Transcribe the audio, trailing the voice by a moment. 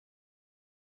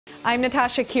I'm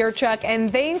Natasha Kirchuk,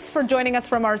 and thanks for joining us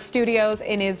from our studios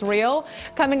in Israel.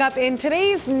 Coming up in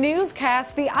today's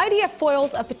newscast, the IDF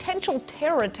foils a potential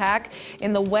terror attack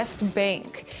in the West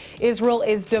Bank. Israel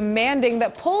is demanding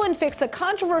that Poland fix a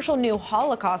controversial new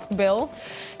Holocaust bill.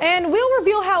 And we'll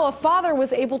reveal how a father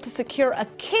was able to secure a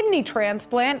kidney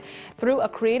transplant through a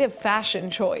creative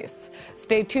fashion choice.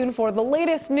 Stay tuned for the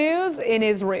latest news in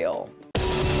Israel.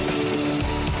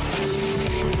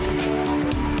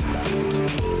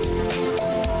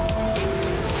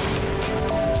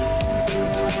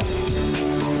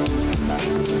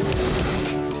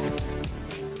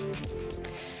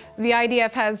 The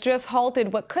IDF has just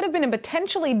halted what could have been a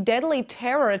potentially deadly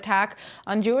terror attack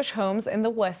on Jewish homes in the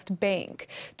West Bank.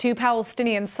 2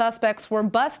 Palestinian suspects were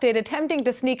busted attempting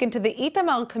to sneak into the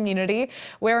Itamar community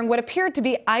wearing what appeared to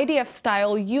be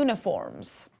IDF-style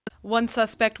uniforms. One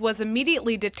suspect was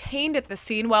immediately detained at the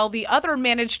scene, while the other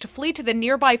managed to flee to the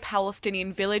nearby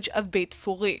Palestinian village of Beit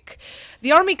Furik.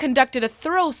 The army conducted a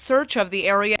thorough search of the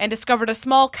area and discovered a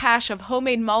small cache of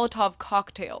homemade Molotov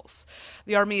cocktails.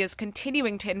 The army is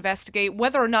continuing to investigate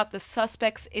whether or not the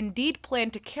suspects indeed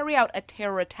planned to carry out a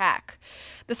terror attack.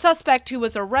 The suspect who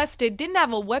was arrested didn't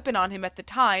have a weapon on him at the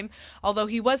time, although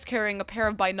he was carrying a pair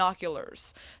of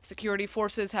binoculars. Security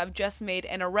forces have just made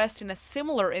an arrest in a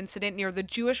similar incident near the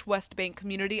Jewish West Bank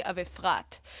community of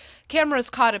Efrat. Cameras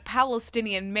caught a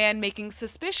Palestinian man making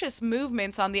suspicious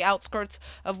movements on the outskirts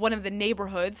of one of the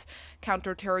neighborhoods.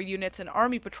 Counter-terror units and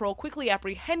army patrol quickly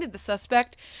apprehended the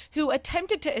suspect, who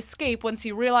attempted to escape once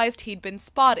he realized he'd been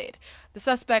spotted. The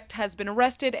suspect has been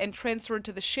arrested and transferred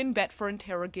to the Shin Bet for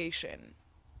interrogation.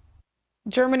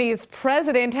 Germany's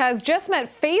president has just met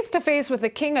face-to-face with the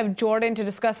King of Jordan to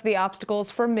discuss the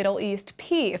obstacles for Middle East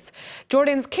peace.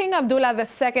 Jordan's King Abdullah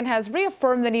II has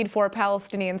reaffirmed the need for a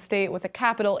Palestinian state with a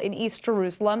capital in East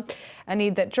Jerusalem, a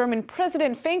need that German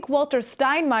President Frank-Walter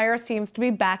Steinmeier seems to be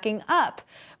backing up,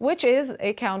 which is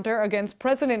a counter against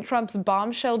President Trump's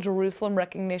bombshell Jerusalem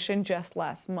recognition just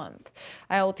last month.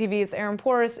 ILTV's Aaron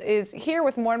Porras is here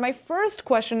with more, and my first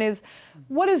question is,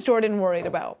 what is Jordan worried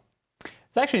about?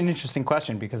 It's actually an interesting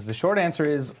question because the short answer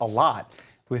is a lot.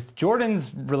 With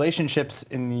Jordan's relationships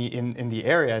in the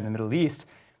area, in the Middle East,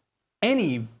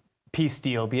 any peace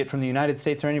deal, be it from the United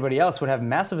States or anybody else, would have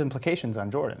massive implications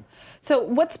on Jordan. So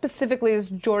what specifically is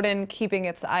Jordan keeping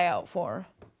its eye out for?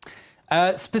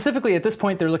 Specifically, at this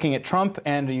point, they're looking at Trump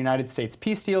and a United States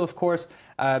peace deal, of course.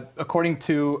 According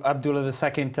to Abdullah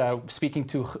II, speaking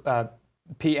to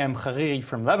PM Hariri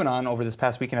from Lebanon over this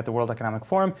past weekend at the World Economic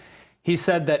Forum, he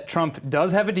said that Trump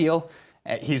does have a deal.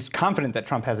 He's confident that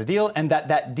Trump has a deal, and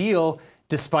that deal,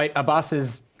 despite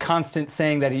Abbas's constantly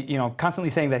saying that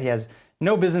he has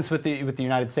no business with the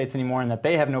United States anymore and that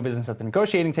they have no business at the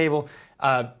negotiating table,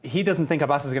 he doesn't think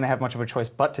Abbas is going to have much of a choice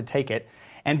but to take it.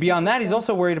 And beyond that, he's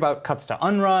also worried about cuts to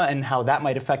UNRWA and how that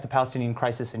might affect the Palestinian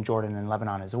crisis in Jordan and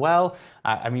Lebanon as well.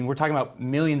 I mean, we're talking about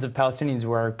millions of Palestinians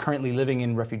who are currently living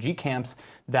in refugee camps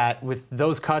that with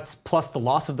those cuts, plus the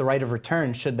loss of the right of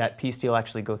return, should that peace deal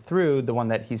actually go through, the one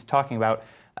that he's talking about,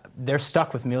 they're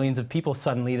stuck with millions of people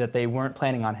suddenly that they weren't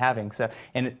planning on having. So,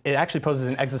 and it actually poses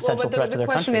an existential threat to their country.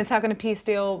 The question is, how can a peace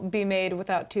deal be made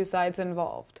without two sides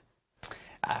involved?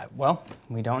 Well,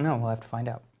 we don't know. We'll have to find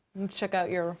out. Let's check out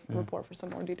your report for some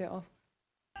more details.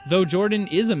 Though Jordan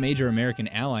is a major American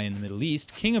ally in the Middle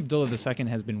East, King Abdullah II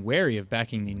has been wary of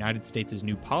backing the United States'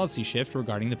 new policy shift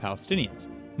regarding the Palestinians.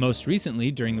 Most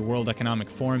recently, during the World Economic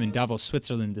Forum in Davos,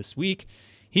 Switzerland this week,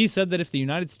 he said that if the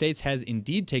United States has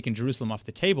indeed taken Jerusalem off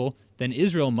the table, then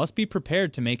Israel must be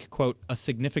prepared to make, quote, a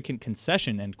significant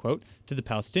concession, end quote, to the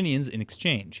Palestinians in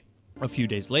exchange. A few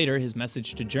days later, his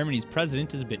message to Germany's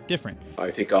president is a bit different. I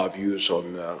think our views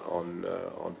on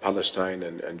Palestine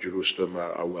and Jerusalem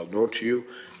are well known to you.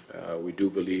 We do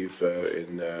believe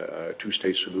in a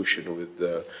two-state solution with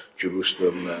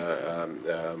Jerusalem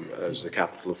as the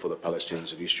capital for the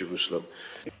Palestinians in East Jerusalem.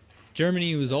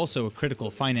 Germany, who is also a critical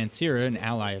financier and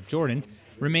ally of Jordan,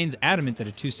 remains adamant that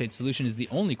a two-state solution is the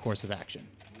only course of action.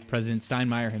 President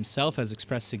Steinmeier himself has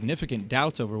expressed significant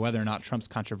doubts over whether or not Trump's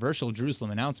controversial Jerusalem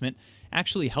announcement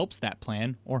actually helps that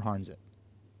plan or harms it.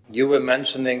 You were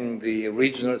mentioning the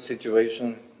regional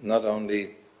situation, not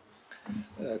only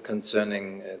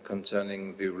concerning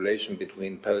the relation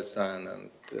between Palestine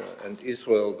and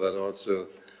Israel, but also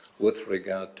with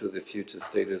regard to the future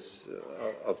status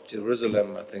of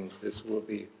Jerusalem. I think this will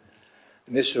be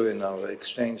an issue in our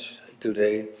exchange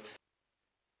today.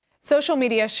 Social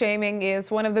media shaming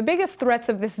is one of the biggest threats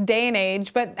of this day and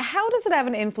age, but how does it have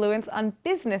an influence on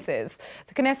businesses?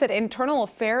 The Knesset Internal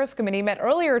Affairs Committee met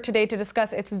earlier today to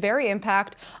discuss its very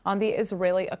impact on the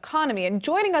Israeli economy. And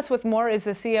joining us with more is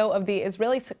the CEO of the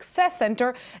Israeli Success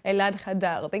Center, Elad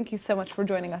Hadar. Thank you so much for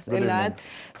joining us, Elad.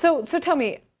 So tell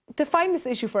me, define this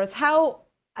issue for us. How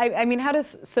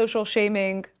does social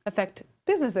shaming affect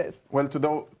businesses? Well,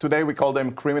 today we call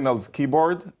them criminals'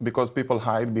 keyboard because people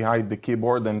hide behind the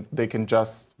keyboard and they can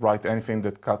just write anything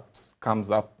that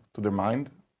comes up to their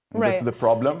mind. Right. That's the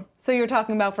problem. So you're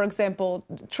talking about, for example,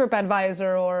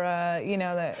 TripAdvisor or,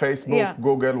 Facebook,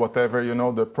 Google, whatever.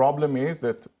 The problem is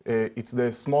that it's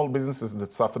the small businesses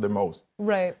that suffer the most.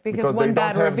 Right, because they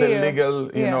don't have the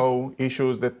legal,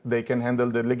 issues that they can handle,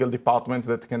 the legal departments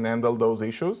that can handle those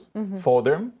issues for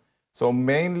them. So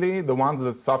mainly the ones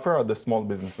that suffer are the small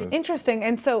businesses. Interesting.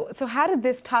 And so how did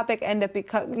this topic end up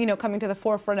coming to the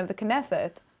forefront of the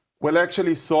Knesset? Well, I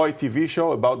actually saw a TV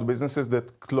show about businesses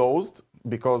that closed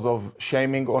because of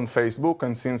shaming on Facebook.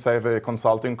 And since I have a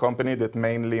consulting company that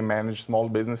mainly managed small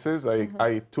businesses,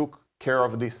 I took care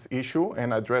of this issue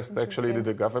and addressed actually to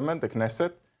the government, the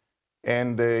Knesset.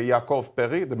 And Yaakov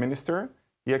Peri, the minister,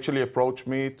 he actually approached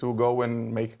me to go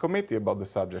and make a committee about the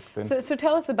subject. So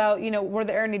tell us about, were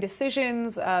there any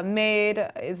decisions made?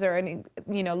 Is there any,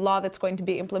 law that's going to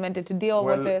be implemented to deal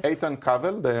with this? Well, Eitan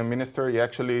Kavel, the minister, he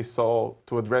actually saw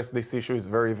to address this issue is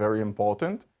very, very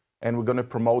important. And we're going to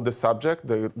promote the subject.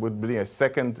 There would be a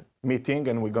second meeting,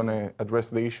 and we're going to address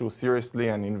the issue seriously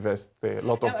and invest a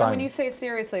lot of time. When you say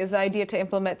seriously, is the idea to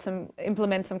implement some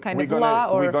kind of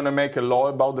law? We're going to make a law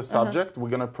about the subject. We're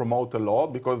going to promote a law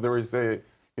because there is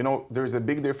a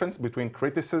big difference between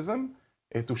criticism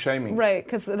to shaming. Right,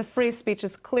 because the free speech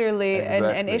is clearly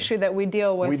an issue that we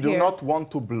deal with here. We do not want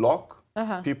to block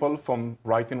people from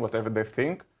writing whatever they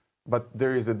think. But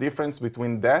there is a difference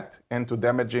between that and to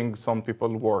damaging some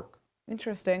people's work.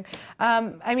 Interesting.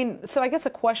 So I guess a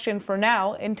question for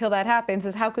now, until that happens,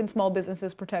 is how can small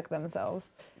businesses protect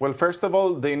themselves? Well, first of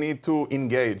all, they need to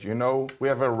engage. We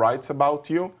have rights about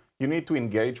you. You need to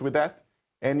engage with that.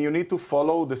 And you need to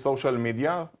follow the social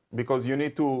media because you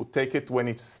need to take it when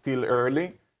it's still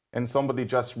early and somebody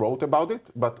just wrote about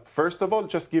it. But first of all,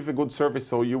 just give a good service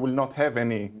so you will not have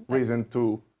any reason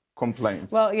to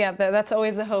complaints. Well, yeah, that's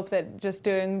always a hope that just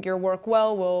doing your work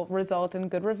well will result in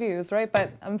good reviews, right?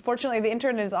 But unfortunately, the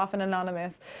internet is often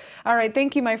anonymous. All right,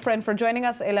 thank you, my friend, for joining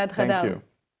us, Elad Hadar. Thank you.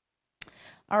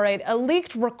 All right, a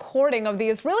leaked recording of the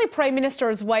Israeli Prime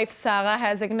Minister's wife, Sarah,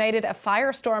 has ignited a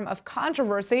firestorm of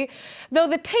controversy. Though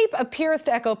the tape appears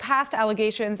to echo past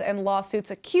allegations and lawsuits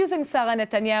accusing Sarah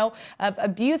Netanyahu of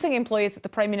abusing employees at the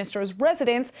Prime Minister's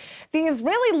residence, the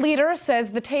Israeli leader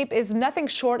says the tape is nothing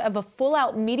short of a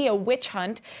full-out media witch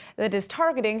hunt that is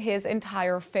targeting his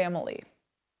entire family.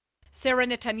 Sarah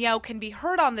Netanyahu can be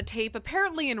heard on the tape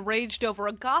apparently enraged over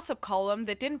a gossip column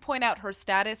that didn't point out her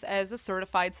status as a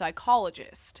certified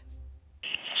psychologist.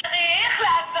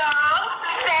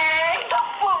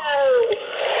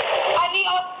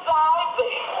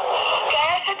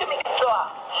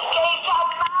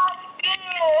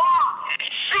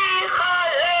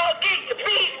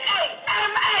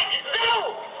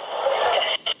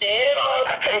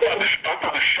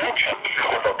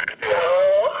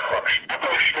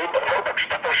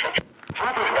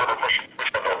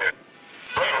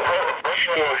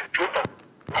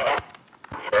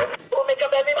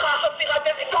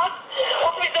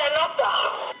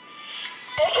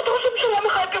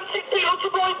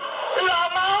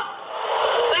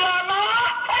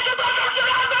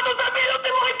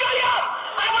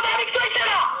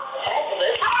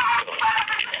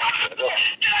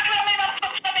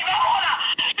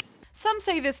 Some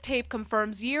say this tape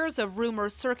confirms years of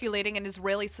rumors circulating in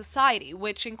Israeli society,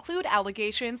 which include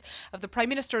allegations of the Prime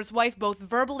Minister's wife both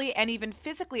verbally and even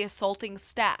physically assaulting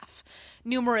staff.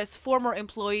 Numerous former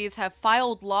employees have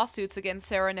filed lawsuits against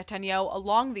Sarah Netanyahu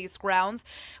along these grounds,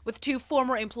 with 2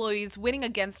 former employees winning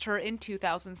against her in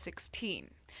 2016.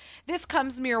 This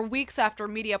comes mere weeks after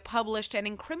media published an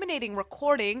incriminating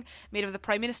recording made of the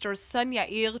Prime Minister's son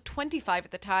Yair, 25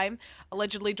 at the time,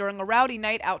 allegedly during a rowdy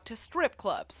night out to strip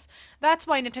clubs. That's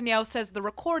why Netanyahu says the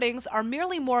recordings are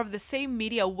merely more of the same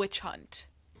media witch hunt.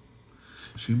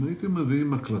 שאם הייתם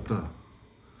מביאים הקלטה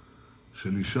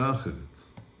של אישה אחרת,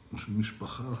 או של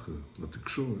משפחה אחרת,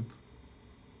 לתקשורת,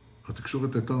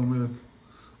 התקשורת הייתה אומרת,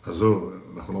 עזוב,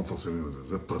 אנחנו לא מפרסמים את זה,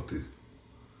 זה פרטי.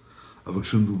 אבל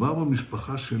כשמדובר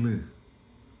במשפחה שלי,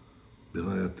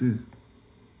 ברעייתי,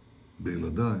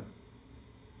 בילדיי,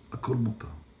 הכל מותר.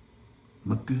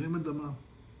 מתירים את דמם.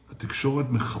 התקשורת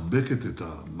מחבקת את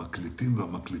המקליטים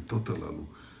והמקליטות הללו,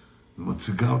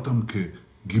 ומציגה אותם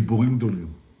גיבורים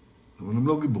גדולים, אבל הם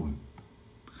לא גיבורים.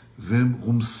 והם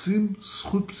רומסים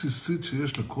זכות בסיסית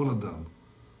שיש לכל אדם,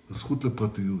 הזכות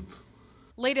לפרטיות.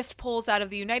 Latest polls out of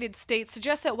the United States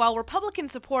suggest that while Republican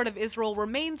support of Israel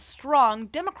remains strong,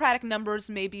 Democratic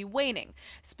numbers may be waning,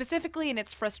 specifically in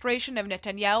its frustration of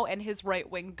Netanyahu and his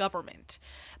right-wing government.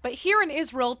 But here in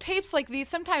Israel, tapes like these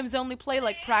sometimes only play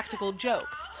like practical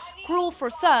jokes. Cruel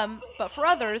for some, but for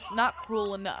others, not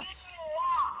cruel enough.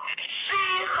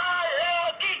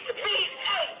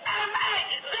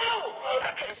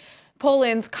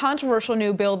 Poland's controversial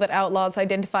new bill that outlaws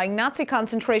identifying Nazi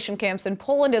concentration camps in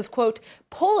Poland as, quote,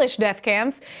 Polish death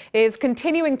camps is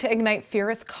continuing to ignite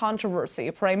fierce controversy.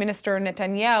 Prime Minister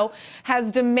Netanyahu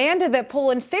has demanded that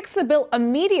Poland fix the bill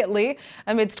immediately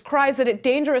amidst cries that it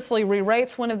dangerously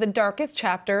rewrites one of the darkest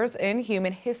chapters in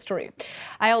human history.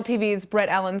 ILTV's Brett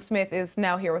Allen Smith is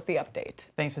now here with the update.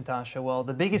 Thanks, Natasha. Well,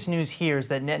 the biggest news here is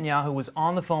that Netanyahu was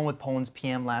on the phone with Poland's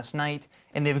PM last night,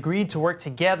 and they've agreed to work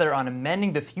together on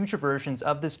amending the future versions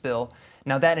of this bill.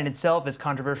 Now, that in itself is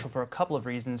controversial for a couple of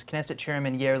reasons. Knesset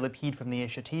Chairman Yair Lapid from the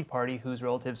Yesh Atid party, whose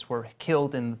relatives were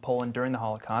killed in Poland during the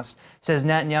Holocaust, says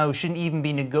Netanyahu shouldn't even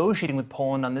be negotiating with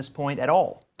Poland on this point at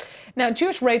all. Now,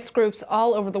 Jewish rights groups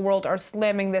all over the world are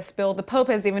slamming this bill. The Pope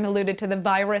has even alluded to the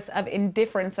virus of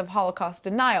indifference of Holocaust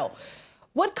denial.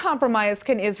 What compromise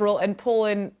can Israel and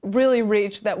Poland really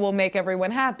reach that will make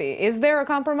everyone happy? Is there a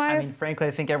compromise? I mean, frankly,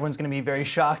 I think everyone's going to be very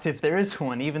shocked if there is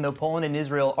one. Even though Poland and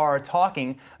Israel are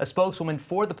talking, a spokeswoman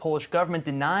for the Polish government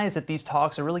denies that these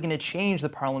talks are really going to change the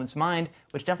parliament's mind,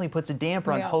 which definitely puts a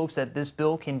damper on hopes that this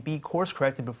bill can be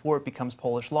course-corrected before it becomes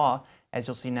Polish law, as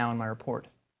you'll see now in my report.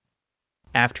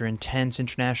 After intense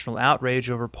international outrage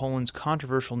over Poland's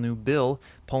controversial new bill,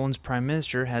 Poland's prime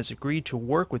minister has agreed to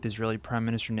work with Israeli Prime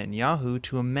Minister Netanyahu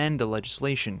to amend the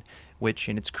legislation, which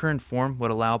in its current form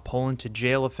would allow Poland to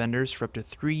jail offenders for up to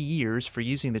 3 years for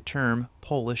using the term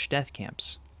Polish death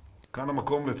camps. כאן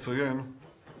המקום לציין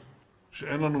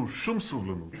שאין לנו שום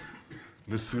סובלנות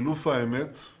לסילוף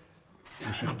האמת,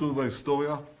 לשכתוב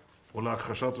ההיסטוריה או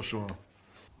להכחשת השואה.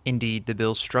 Indeed, the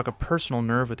bill struck a personal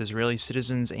nerve with Israeli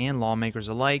citizens and lawmakers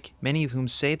alike, many of whom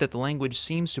say that the language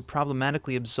seems to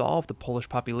problematically absolve the Polish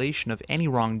population of any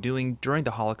wrongdoing during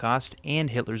the Holocaust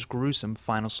and Hitler's gruesome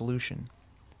final solution.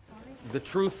 The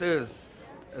truth is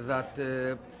that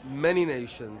many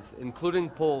nations, including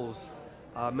Poles,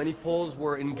 many Poles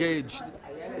were engaged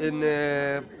in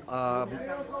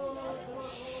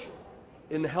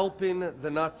helping the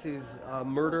Nazis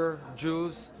murder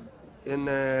Jews, in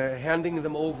handing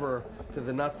them over to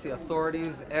the Nazi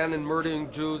authorities, and in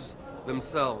murdering Jews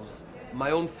themselves.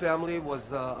 My own family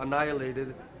was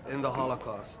annihilated in the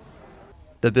Holocaust.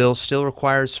 The bill still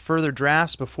requires further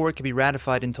drafts before it can be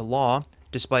ratified into law.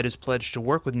 Despite his pledge to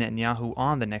work with Netanyahu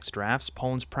on the next drafts,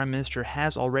 Poland's prime minister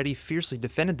has already fiercely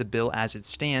defended the bill as it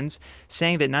stands,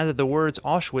 saying that neither the words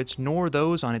Auschwitz nor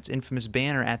those on its infamous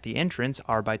banner at the entrance,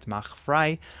 Arbeit macht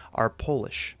frei, are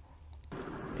Polish.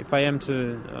 If I am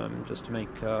to just to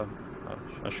make a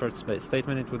short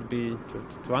statement, it would be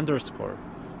to underscore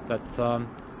that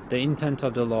the intent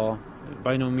of the law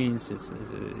by no means is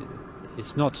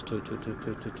not to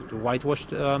whitewash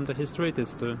the history. It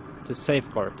is to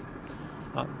safeguard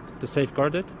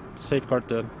it, to safeguard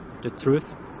the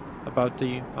truth about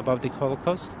the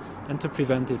Holocaust, and to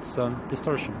prevent its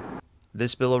distortion.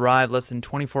 This bill arrived less than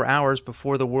 24 hours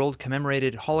before the world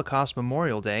commemorated Holocaust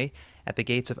Memorial Day at the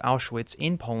gates of Auschwitz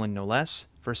in Poland, no less.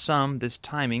 For some, this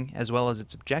timing, as well as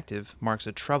its objective, marks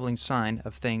a troubling sign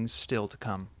of things still to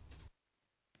come.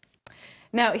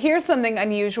 Now, here's something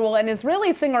unusual. An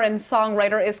Israeli singer and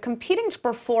songwriter is competing to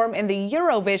perform in the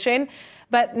Eurovision,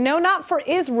 but no, not for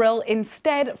Israel,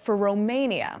 instead for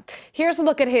Romania. Here's a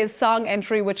look at his song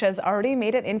entry, which has already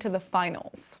made it into the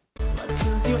finals.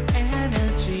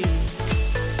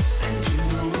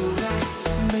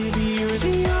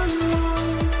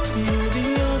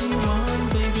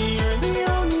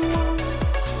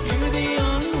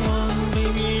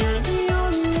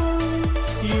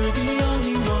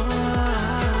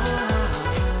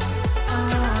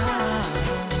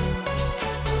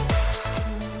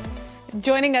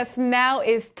 Joining us now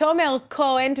is Tomer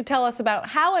Cohen to tell us about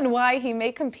how and why he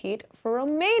may compete for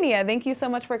Romania. Thank you so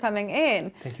much for coming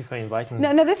in. Thank you for inviting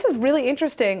me. Now, this is really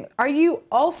interesting. Are you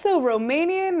also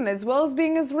Romanian as well as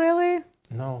being Israeli?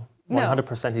 No,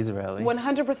 100% Israeli.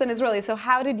 100% Israeli. So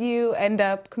how did you end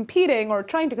up competing or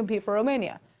trying to compete for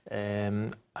Romania?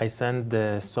 I sent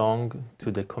the song to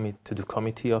the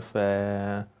committee of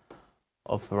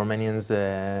Romanians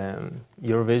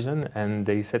Eurovision, and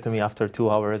they said to me after 2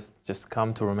 hours, just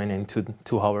come to Romania in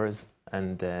two hours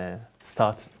and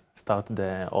start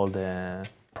all the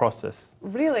process.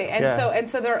 Really? And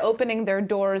so they're opening their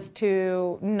doors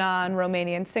to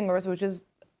non-Romanian singers, which is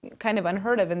kind of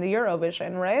unheard of in the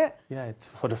Eurovision, right? Yeah, it's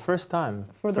for the first time.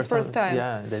 For the first time.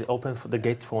 Yeah, they open the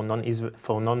gates for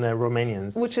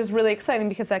non-Romanians. Which is really exciting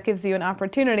because that gives you an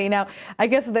opportunity. Now, I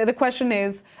guess the question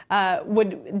is,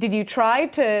 did you try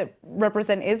to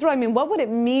represent Israel? I mean, what would it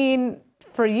mean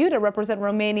for you to represent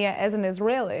Romania as an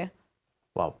Israeli?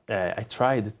 Well, I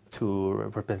tried to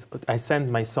represent. I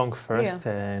sent my song first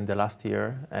in the last year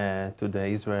to the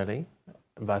Israeli,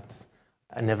 but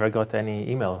I never got any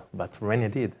email. But Romania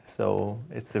did, so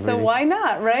it's so why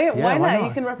not, right? Yeah, why not?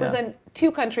 You can represent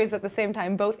two countries at the same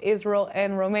time, both Israel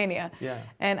and Romania. Yeah.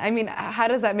 And I mean, how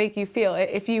does that make you feel?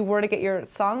 If you were to get your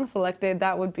song selected,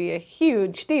 that would be a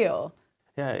huge deal.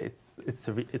 Yeah,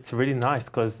 it's really nice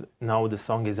because now the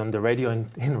song is on the radio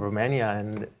in Romania,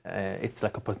 and it's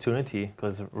like opportunity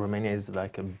because Romania is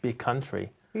like a big country.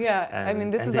 Yeah, I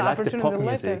mean, this is an opportunity to live. And they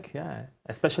like the pop music, yeah,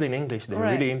 especially in English, they're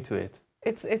really into it.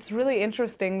 It's really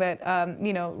interesting that,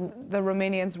 you know, the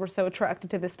Romanians were so attracted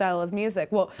to this style of music.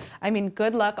 Well, I mean,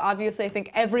 good luck. Obviously, I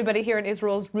think everybody here in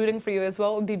Israel is rooting for you as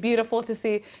well. It would be beautiful to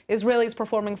see Israelis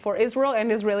performing for Israel and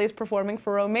Israelis performing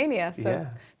for Romania.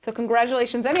 So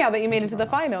congratulations anyhow that you made it to the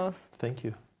finals. Thank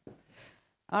you.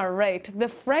 All right. The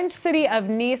French city of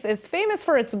Nice is famous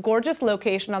for its gorgeous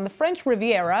location on the French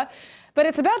Riviera, but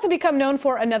it's about to become known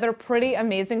for another pretty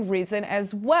amazing reason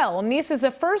as well. Nice is the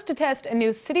first to test a new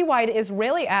citywide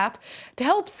Israeli app to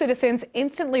help citizens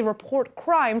instantly report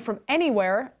crime from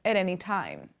anywhere at any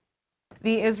time.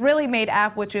 The Israeli-made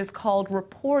app, which is called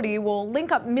Reporty, will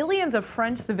link up millions of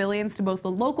French civilians to both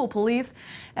the local police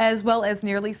as well as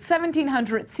nearly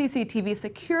 1,700 CCTV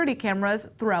security cameras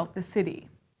throughout the city.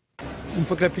 Une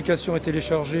fois que l'application est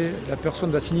téléchargée, la personne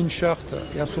va signer une charte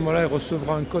et à ce moment-là, elle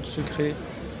recevra un code secret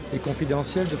et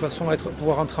confidentiel de façon à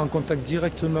pouvoir entrer en contact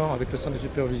directement avec le centre de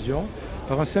supervision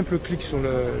par un simple clic sur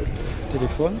le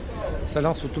téléphone. Ça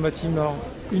lance automatiquement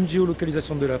une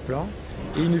géolocalisation de l'appelant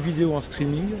et une vidéo en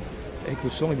streaming avec le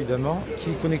son évidemment qui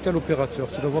est connecté à l'opérateur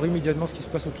qui va voir immédiatement ce qui se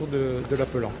passe autour de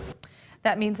l'appelant.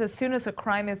 That means as soon as a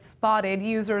crime is spotted,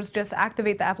 users just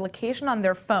activate the application on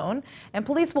their phone, and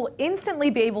police will instantly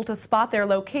be able to spot their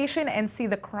location and see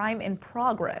the crime in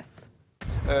progress.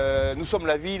 Nous sommes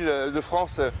la ville de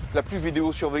France la plus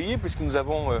vidéo-surveillée puisque nous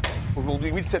avons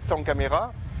aujourd'hui 1700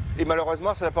 caméras et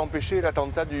malheureusement ça n'a pas empêché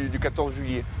l'attentat du 14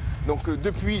 juillet. Donc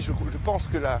depuis, je pense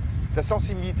que la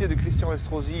sensibilité de Christian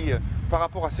Estrosi par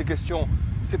rapport à ces questions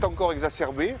s'est encore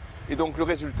exacerbée et donc le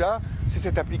résultat, c'est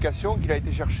cette application qu'il a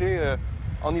été chercher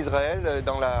en Israël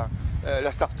dans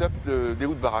la start-up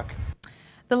d'Ehud Barak.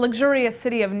 The luxurious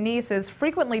city of Nice is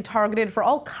frequently targeted for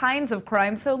all kinds of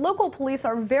crimes, so local police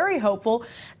are very hopeful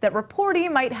that Reporty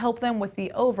might help them with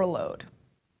the overload.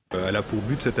 Elle a pour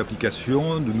but, cette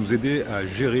application, de nous aider à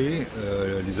gérer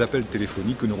les appels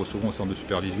téléphoniques que nous recevons au centre de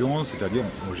supervision, c'est-à-dire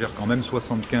on gère quand même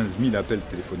 75 000 appels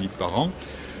téléphoniques par an.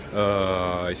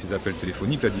 Et ces appels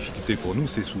téléphoniques, la difficulté pour nous,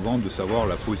 c'est souvent de savoir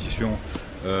la position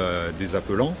des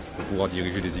appelants pour pouvoir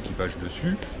diriger les équipages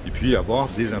dessus et puis avoir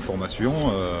des informations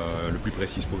les plus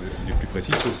précises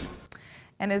possibles.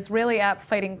 An Israeli app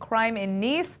fighting crime in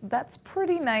Nice, that's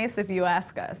pretty nice if you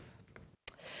ask us.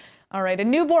 All right, a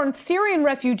newborn Syrian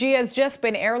refugee has just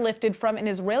been airlifted from an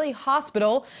Israeli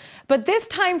hospital, but this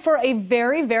time for a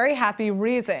very, very happy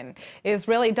reason.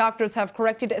 Israeli doctors have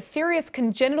corrected a serious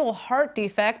congenital heart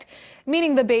defect,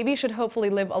 meaning the baby should hopefully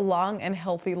live a long and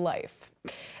healthy life.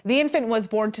 The infant was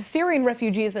born to Syrian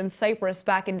refugees in Cyprus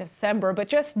back in December, but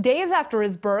just days after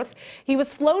his birth, he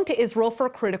was flown to Israel for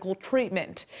critical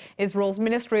treatment. Israel's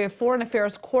Ministry of Foreign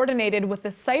Affairs coordinated with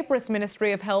the Cyprus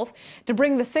Ministry of Health to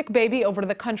bring the sick baby over to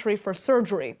the country for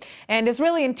surgery. And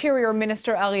Israeli Interior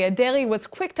Minister Ali Aderi was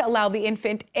quick to allow the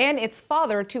infant and its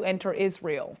father to enter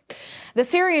Israel. The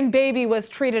Syrian baby was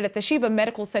treated at the Sheba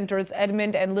Medical Center's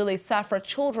Edmund and Lily Safra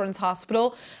Children's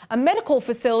Hospital, a medical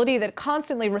facility that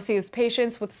constantly receives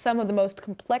patients with some of the most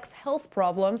complex health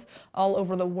problems all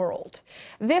over the world.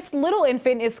 This little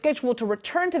infant is scheduled to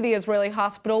return to the Israeli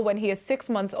hospital when he is 6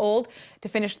 months old to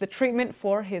finish the treatment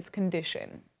for his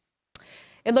condition.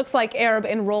 It looks like Arab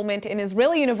enrollment in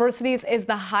Israeli universities is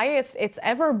the highest it's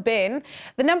ever been.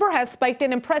 The number has spiked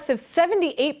an impressive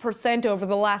 78% over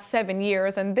the last 7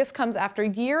 years, and this comes after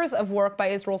years of work by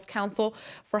Israel's Council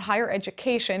for Higher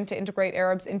Education to integrate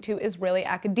Arabs into Israeli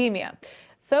academia.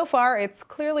 So far, it's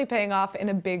clearly paying off in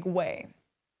a big way.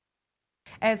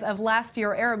 As of last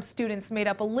year, Arab students made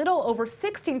up a little over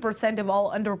 16% of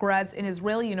all undergrads in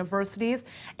Israeli universities,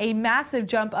 a massive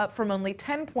jump up from only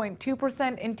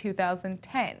 10.2% in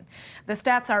 2010. The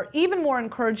stats are even more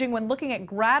encouraging when looking at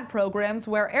grad programs,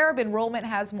 where Arab enrollment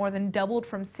has more than doubled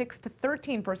from 6 to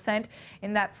 13%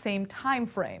 in that same time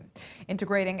frame.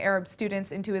 Integrating Arab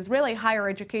students into Israeli higher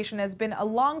education has been a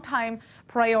long-time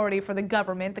priority for the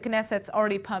government. The Knesset's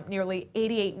already pumped nearly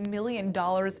 $88 million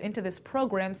into this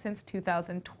program since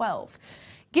 2012.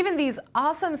 Given these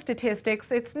awesome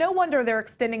statistics, it's no wonder they're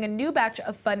extending a new batch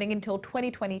of funding until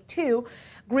 2022,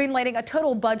 greenlighting a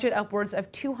total budget upwards of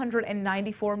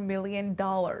 $294 million.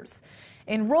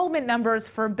 Enrollment numbers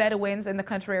for Bedouins in the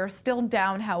country are still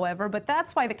down, however, but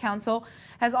that's why the council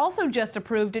has also just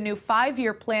approved a new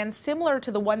 5-year plan similar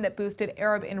to the one that boosted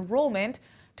Arab enrollment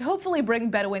to hopefully bring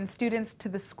Bedouin students to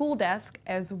the school desk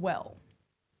as well.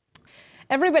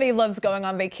 Everybody loves going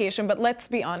on vacation, but let's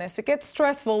be honest, it gets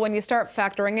stressful when you start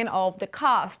factoring in all of the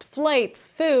cost, flights,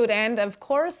 food, and of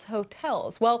course,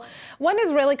 hotels. Well, one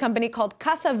Israeli company called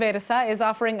Casa Versa is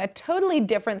offering a totally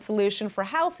different solution for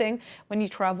housing when you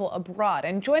travel abroad.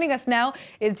 And joining us now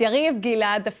is Yariv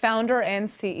Gilad, the founder and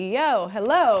CEO.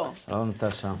 Hello. Hello,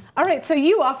 Natasha. All right, so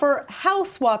you offer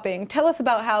house swapping. Tell us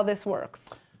about how this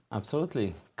works.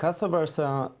 Absolutely. Casa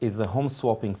Versa is a home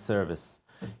swapping service.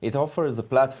 It offers a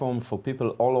platform for people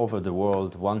all over the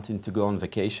world wanting to go on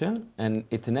vacation, and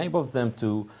it enables them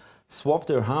to swap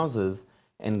their houses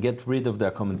and get rid of the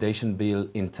accommodation bill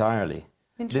entirely.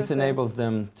 This enables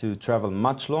them to travel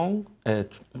much more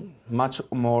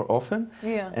often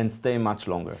and stay much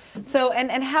longer. So,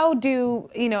 and how do,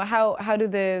 how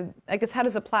do how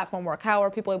does the platform work? How are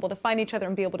people able to find each other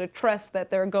and be able to trust that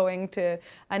they're going to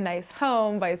a nice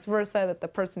home, vice versa, that the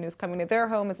person who's coming to their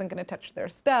home isn't going to touch their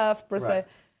stuff, Right.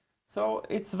 So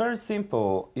it's very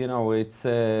simple, it's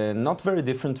not very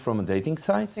different from a dating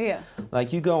site. Yeah.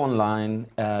 Like you go online,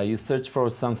 you search for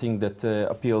something that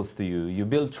appeals to you. You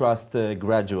build trust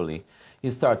gradually. You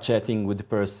start chatting with the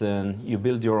person, you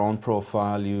build your own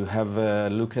profile, you have a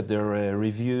look at their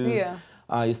reviews. Yeah.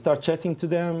 You start chatting to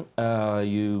them,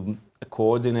 you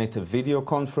coordinate a video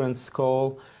conference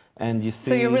call, and you see.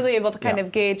 So you're really able to kind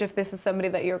of gauge if this is somebody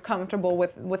that you're comfortable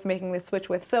with making this switch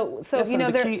with. So yes,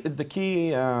 the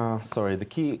key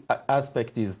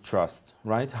aspect is trust,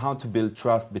 right? How to build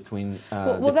trust between.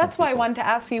 Well, that's why I wanted to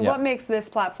ask you, Yeah. what makes this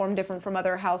platform different from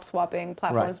other house swapping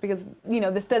platforms? Right. Because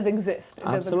this does exist.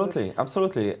 Absolutely,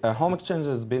 absolutely. Home exchange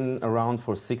has been around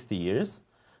for 60 years.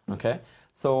 Okay.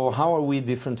 So how are we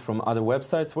different from other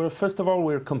websites? Well, first of all,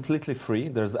 we're completely free.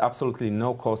 There's absolutely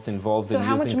no cost involved in using So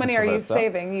how much money are you Casa Versa.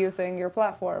 saving using your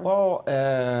platform? Well,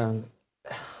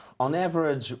 on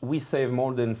average, we save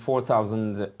more than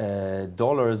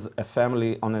 $4,000 a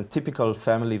family on a typical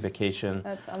family vacation.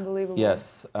 That's unbelievable.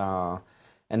 Yes.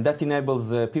 And that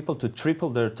enables people to triple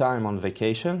their time on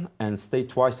vacation and stay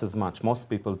twice as much. Most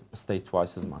people stay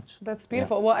twice as much. That's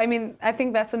beautiful. Yeah. Well, I mean, I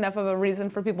think that's enough of a reason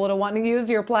for people to want to use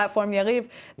your platform. Yariv,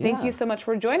 thank you so much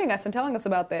for joining us and telling us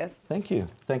about this. Thank you.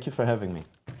 Thank you for having me.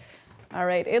 All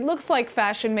right, it looks like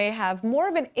fashion may have more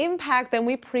of an impact than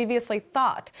we previously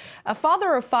thought. A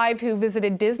father of 5 who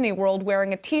visited Disney World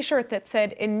wearing a t-shirt that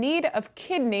said "in need of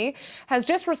kidney" has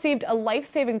just received a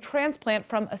life-saving transplant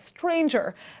from a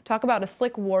stranger. Talk about a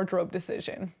slick wardrobe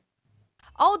decision.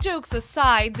 All jokes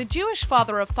aside, the Jewish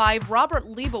father of 5, Robert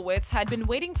Leibowitz, had been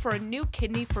waiting for a new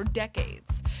kidney for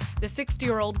decades. The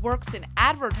 60-year-old works in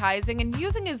advertising, and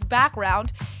using his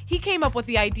background, he came up with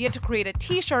the idea to create a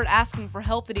t-shirt asking for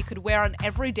help that he could wear on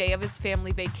every day of his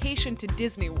family vacation to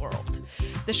Disney World.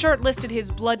 The shirt listed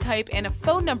his blood type and a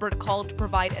phone number to call to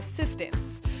provide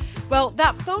assistance. Well,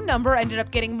 that phone number ended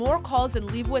up getting more calls than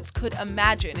Leibowitz could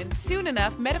imagine, and soon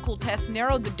enough, medical tests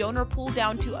narrowed the donor pool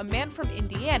down to a man from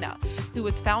Indiana, who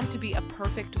was found to be a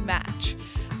perfect match.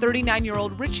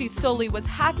 39-year-old Richie Soli was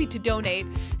happy to donate,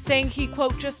 saying he,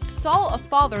 quote, just saw a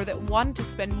father that wanted to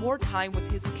spend more time with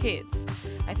his kids.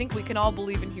 I think we can all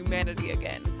believe in humanity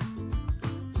again.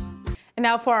 And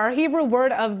now for our Hebrew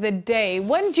word of the day.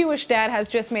 One Jewish dad has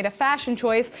just made a fashion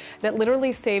choice that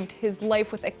literally saved his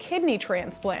life with a kidney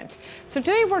transplant. So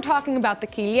today we're talking about the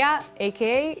kilya,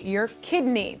 aka your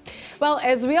kidney. Well,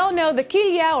 as we all know, the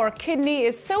kilya or kidney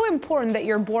is so important that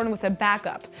you're born with a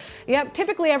backup. Yep,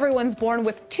 typically everyone's born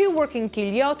with 2 working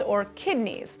kilyot or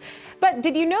kidneys. But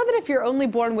did you know that if you're only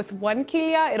born with 1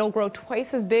 kilya, it'll grow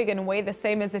twice as big and weigh the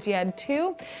same as if you had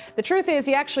 2? The truth is,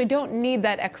 you actually don't need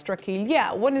that extra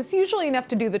kilya. 1 is usually enough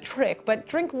to do the trick, but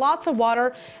drink lots of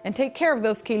water and take care of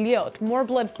those kilyot. More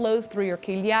blood flows through your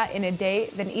kilya in a day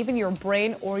than even your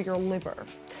brain or your liver.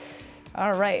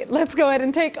 All right, let's go ahead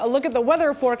and take a look at the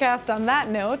weather forecast on that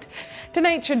note.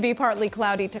 Tonight should be partly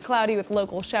cloudy to cloudy with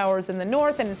local showers in the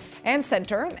north and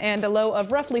center and a low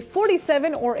of roughly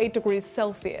 47 or 8 degrees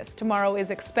Celsius. Tomorrow is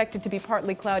expected to be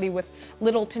partly cloudy with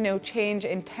little to no change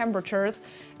in temperatures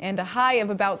and a high of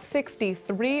about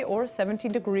 63 or 70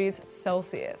 degrees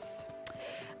Celsius.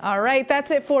 All right,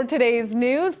 that's it for today's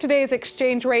news. Today's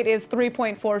exchange rate is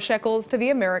 3.4 shekels to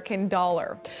the American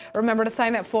dollar. Remember to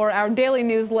sign up for our daily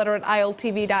newsletter at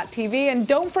iltv.tv, and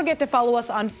don't forget to follow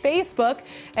us on Facebook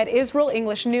at Israel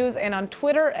English News and on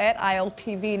Twitter at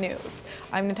ILTV News.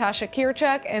 I'm Natasha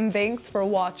Kirchak, and thanks for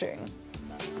watching.